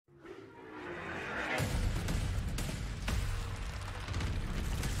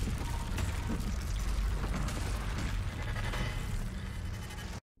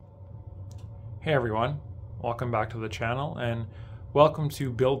Hey everyone, welcome back to the channel and welcome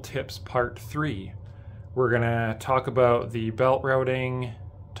to Build Tips Part 3. We're going to talk about the belt routing,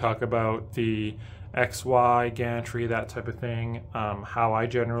 talk about the XY gantry, that type of thing, how I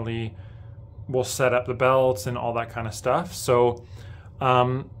generally will set up the belts and all that kind of stuff. So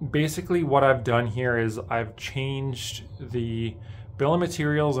basically what I've done here is I've changed the bill of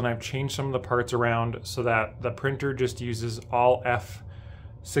materials and I've changed some of the parts around so that the printer just uses all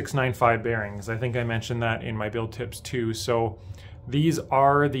F695 bearings. I think I mentioned that in my build tips too. So these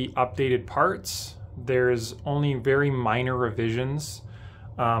are the updated parts. There's only very minor revisions.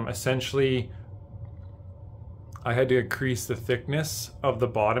 Essentially, I had to increase the thickness of the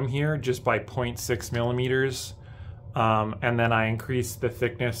bottom here just by 0.6 millimeters. And then I increased the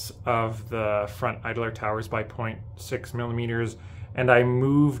thickness of the front idler towers by 0.6 millimeters. And I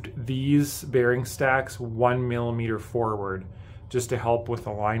moved these bearing stacks 1 millimeter forward, just to help with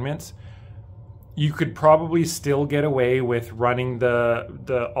alignment. You could probably still get away with running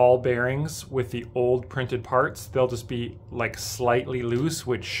the all bearings with the old printed parts. They'll just be like slightly loose,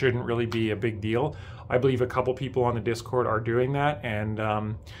 which shouldn't really be a big deal. I believe a couple people on the Discord are doing that,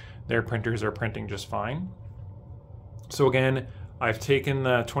 and their printers are printing just fine. So again, I've taken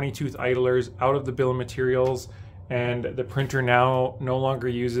the 20-tooth idlers out of the bill of materials, and the printer now no longer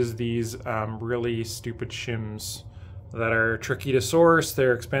uses these really stupid shims that are tricky to source.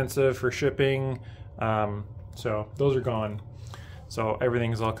 They're expensive for shipping, so those are gone. So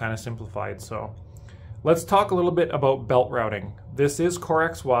everything is all kind of simplified. So let's talk a little bit about belt routing. This is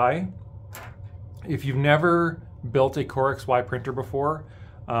CoreXY. If you've never built a CoreXY printer before,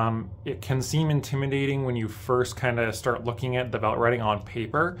 it can seem intimidating when you first kind of start looking at the belt routing on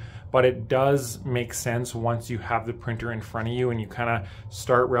paper, but it does make sense once you have the printer in front of you and you kind of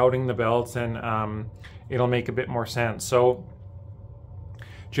start routing the belts, and it'll make a bit more sense. So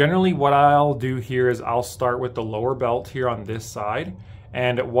generally what I'll do here is I'll start with the lower belt here on this side.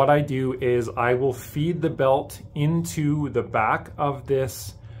 And what I do is I will feed the belt into the back of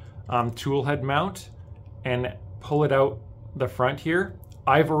this tool head mount and pull it out the front here.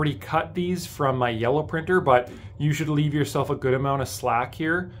 I've already cut these from my yellow printer, but you should leave yourself a good amount of slack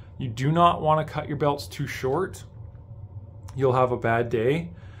here. You do not want to cut your belts too short. You'll have a bad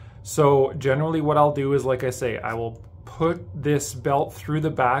day. So generally what I'll do is, like I say, I will put this belt through the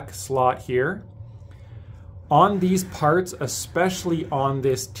back slot here. On these parts, especially on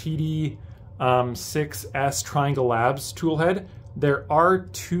this TD6S Triangle Labs tool head, there are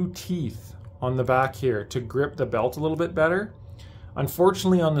 2 teeth on the back here to grip the belt a little bit better.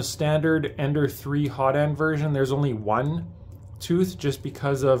 Unfortunately, on the standard Ender 3 hot end version, there's only 1 tooth just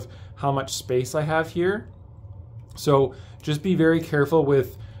because of how much space I have here. So just be very careful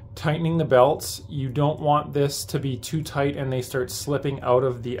with tightening the belts. You don't want this to be too tight and they start slipping out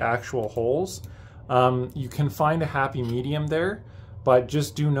of the actual holes. You can find a happy medium there, but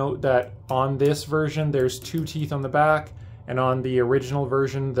just do note that on this version there's 2 teeth on the back, and on the original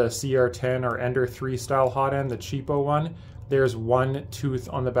version, the CR10 or Ender 3 style hot end, the cheapo one, there's 1 tooth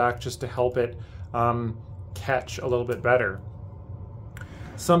on the back just to help it catch a little bit better.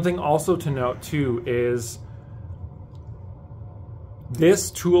 Something also to note too is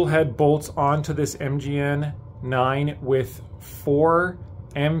this tool head bolts onto this MGN 9 with 4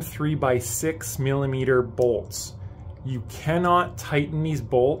 M3x6 millimeter bolts. You cannot tighten these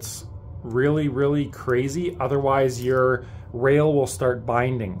bolts really crazy, otherwise your rail will start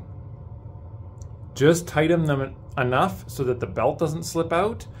binding. Just tighten them enough so that the belt doesn't slip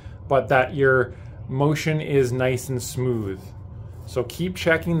out, but that your motion is nice and smooth. So keep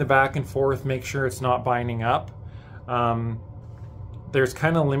checking the back and forth, make sure it's not binding up. There's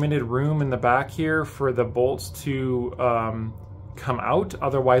kind of limited room in the back here for the bolts to come out,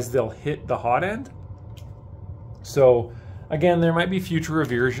 otherwise they'll hit the hot end. So again, there might be future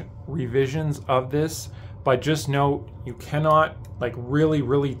revisions of this, but just note you cannot like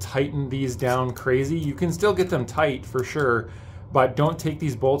really tighten these down crazy. You can still get them tight for sure, but don't take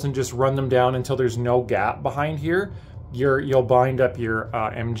these bolts and just run them down until there's no gap behind here. You'll bind up your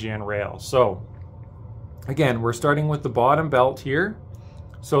MGN rail. So again, we're starting with the bottom belt here.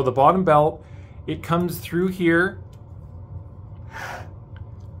 So the bottom belt, it comes through here.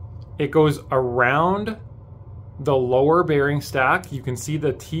 It goes around the lower bearing stack. You can see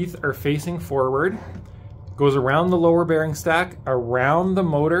the teeth are facing forward. Goes around the lower bearing stack, around the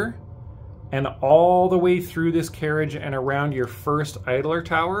motor, and all the way through this carriage and around your first idler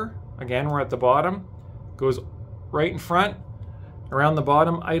tower. Again, we're at the bottom. Goes right in front, around the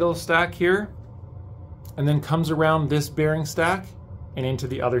bottom idle stack here, and then comes around this bearing stack and into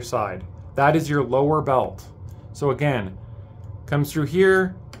the other side. That is your lower belt. So again, comes through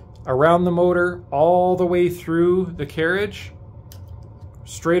here, around the motor, all the way through the carriage,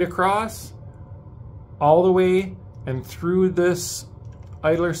 straight across, all the way and through this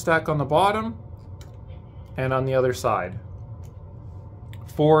idler stack on the bottom and on the other side.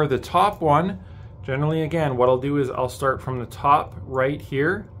 For the top one, generally again, what I'll do is I'll start from the top right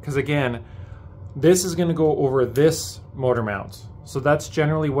here, because again, this is going to go over this motor mount. So that's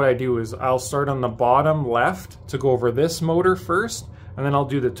generally what I do is I'll start on the bottom left to go over this motor first, and then I'll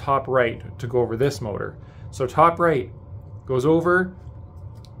do the top right to go over this motor. So top right goes over,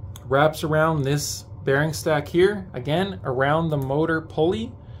 wraps around this bearing stack here, again around the motor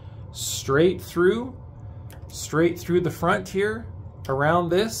pulley, straight through the front here, around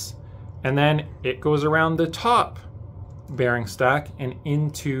this, and then it goes around the top bearing stack and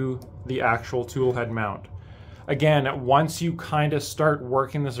into the actual tool head mount. Again, once you kind of start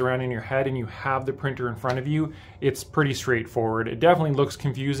working this around in your head and you have the printer in front of you, it's pretty straightforward. It definitely looks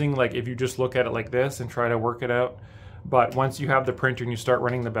confusing, like if you just look at it like this and try to work it out. But once you have the printer and you start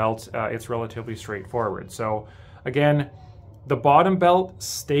running the belts, it's relatively straightforward. So again, the bottom belt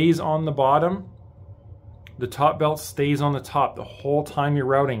stays on the bottom. The top belt stays on the top the whole time you're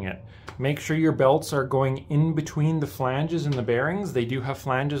routing it. Make sure your belts are going in between the flanges and the bearings. They do have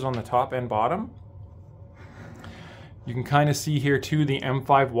flanges on the top and bottom. You can kind of see here too the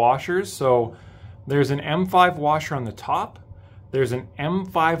M5 washers. So there's an M5 washer on the top. There's an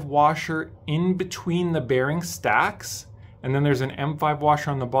M5 washer in between the bearing stacks. And then there's an M5 washer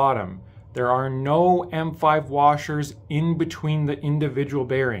on the bottom. There are no M5 washers in between the individual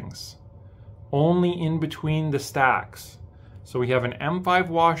bearings. Only in between the stacks. So we have an M5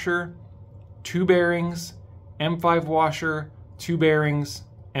 washer, 2 bearings, M5 washer, 2 bearings,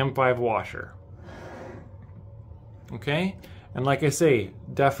 M5 washer. Okay, and like I say,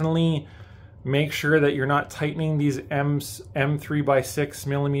 definitely make sure that you're not tightening these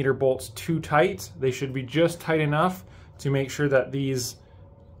M3x6mm bolts too tight. They should be just tight enough to make sure that these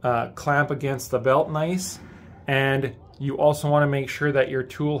clamp against the belt nice. And you also want to make sure that your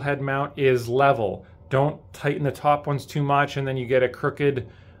tool head mount is level. Don't tighten the top ones too much and then you get a crooked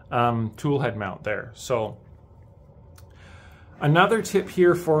tool head mount there. So another tip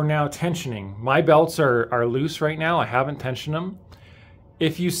here for now tensioning. My belts are loose right now. I haven't tensioned them.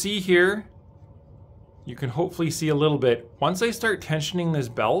 If you see here, you can hopefully see a little bit. Once I start tensioning this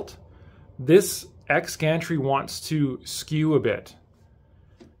belt, this X gantry wants to skew a bit.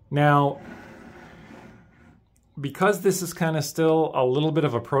 Now, because this is kind of still a little bit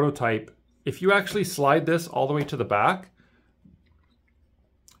of a prototype, if you actually slide this all the way to the back,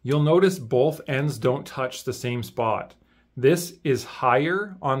 you'll notice both ends don't touch the same spot. This is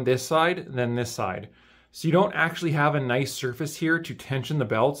higher on this side than this side. So you don't actually have a nice surface here to tension the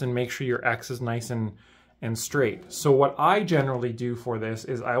belts and make sure your X is nice and straight. So what I generally do for this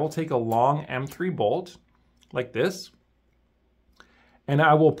is I will take a long M3 bolt like this, and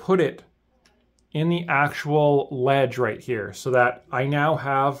I will put it in the actual ledge right here so that I now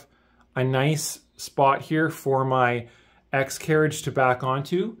have a nice spot here for my X carriage to back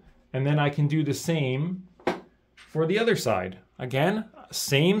onto, and then I can do the same for the other side. Again,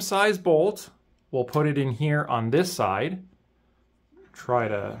 same size bolt. We'll put it in here on this side. Try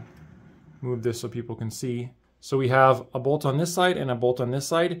to move this so people can see. So we have a bolt on this side and a bolt on this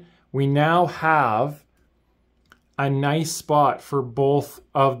side. We now have a nice spot for both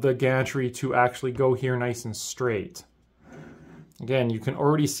of the gantry to actually go here nice and straight. Again, you can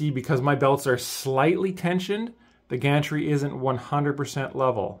already see because my belts are slightly tensioned, the gantry isn't 100%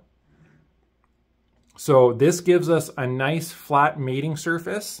 level. So this gives us a nice flat mating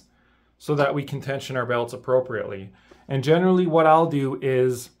surface so that we can tension our belts appropriately. And generally what I'll do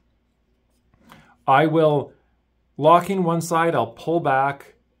is I will lock in one side, I'll pull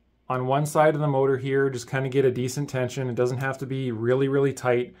back on one side of the motor here, just kind of get a decent tension. It doesn't have to be really, really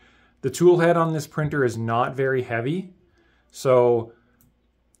tight. The tool head on this printer is not very heavy, so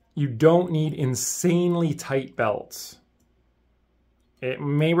you don't need insanely tight belts. It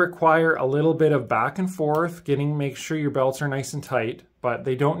may require a little bit of back and forth, make sure your belts are nice and tight, but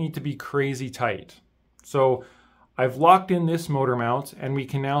they don't need to be crazy tight. So I've locked in this motor mount and we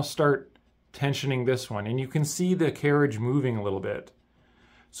can now start tensioning this one. And you can see the carriage moving a little bit.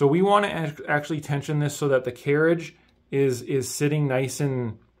 So we want to actually tension this so that the carriage is sitting nice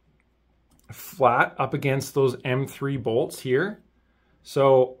and flat up against those M3 bolts here.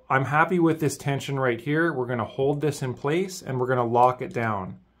 So I'm happy with this tension right here. We're going to hold this in place and we're going to lock it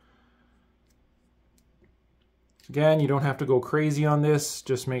down. Again, you don't have to go crazy on this.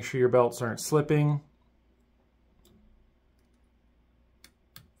 Just make sure your belts aren't slipping.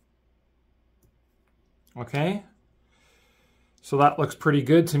 Okay. So that looks pretty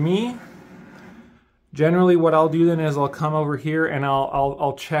good to me. Generally what I'll do then is I'll come over here and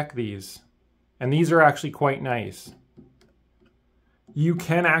I'll check these. And these are actually quite nice. You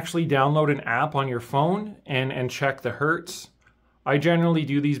can actually download an app on your phone and check the hertz. I generally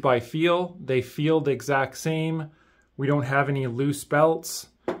do these by feel. They feel the exact same. We don't have any loose belts,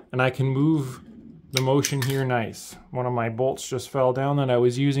 and I can move the motion here nice. One of my bolts just fell down that I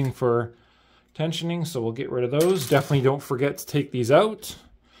was using for tensioning, so we'll get rid of those. Definitely don't forget to take these out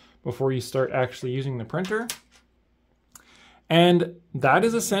before you start actually using the printer. And that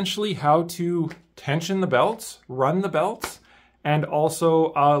is essentially how to tension the belts, run the belts, and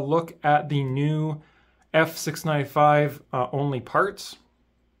also look at the new F695 only parts.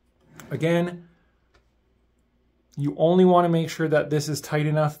 Again, you only want to make sure that this is tight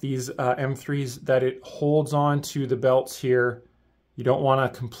enough, these M3s, that it holds on to the belts here. You don't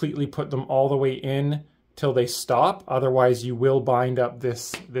want to completely put them all the way in till they stop. Otherwise, you will bind up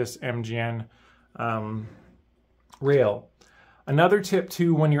this MGN rail. Another tip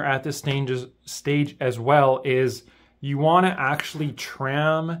too, when you're at this stage as well, is you want to actually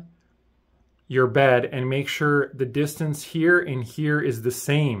tram your bed and make sure the distance here and here is the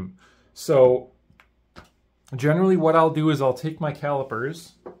same. So generally what I'll do is I'll take my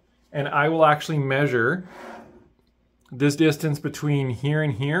calipers and I will actually measure this distance between here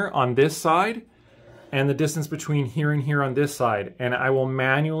and here on this side and the distance between here and here on this side. And I will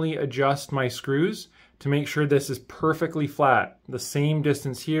manually adjust my screws to make sure this is perfectly flat. The same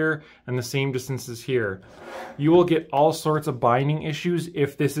distance here and the same distances here. You will get all sorts of binding issues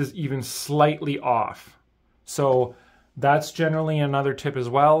if this is even slightly off. So that's generally another tip as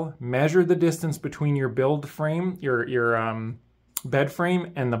well. Measure the distance between your build frame, your bed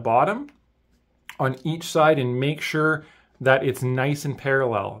frame and the bottom on each side, and make sure that it's nice and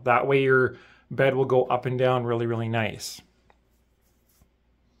parallel. That way your bed will go up and down really, really nice.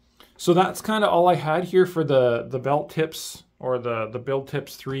 So that's kind of all I had here for the belt tips, or the build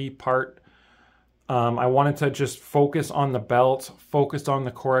tips 3 part. I wanted to just focus on the belt, focus on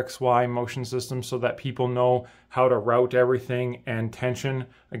the CoreXY motion system so that people know how to route everything and tension.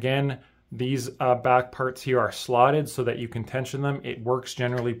 Again, these back parts here are slotted so that you can tension them. It works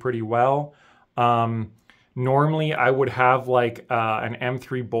generally pretty well. Normally I would have like an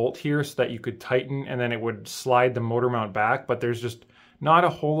M3 bolt here so that you could tighten and then it would slide the motor mount back, but there's just not a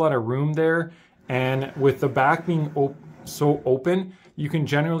whole lot of room there. And with the back being so open, you can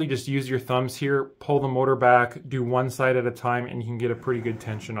generally just use your thumbs here, pull the motor back, do one side at a time, and you can get a pretty good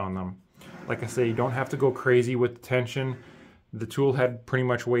tension on them. Like I say, you don't have to go crazy with the tension. The tool head pretty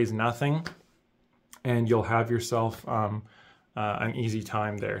much weighs nothing, and you'll have yourself an easy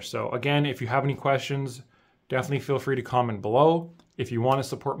time there. So again, if you have any questions, definitely feel free to comment below. If you want to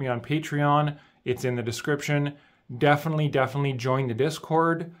support me on Patreon, it's in the description. Definitely join the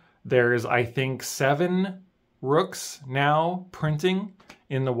Discord. There's, I think, 7 Rooks now printing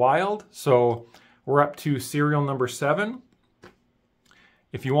in the wild. So we're up to serial number 7.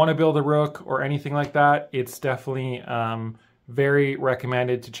 If you want to build a Rook or anything like that, it's definitely very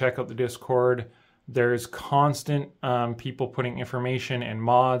recommended to check out the Discord. There's constant people putting information and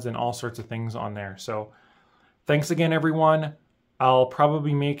mods and all sorts of things on there. So thanks again, everyone. I'll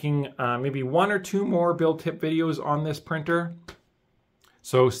probably be making maybe 1 or 2 more build tip videos on this printer.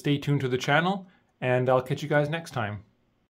 So stay tuned to the channel, and I'll catch you guys next time.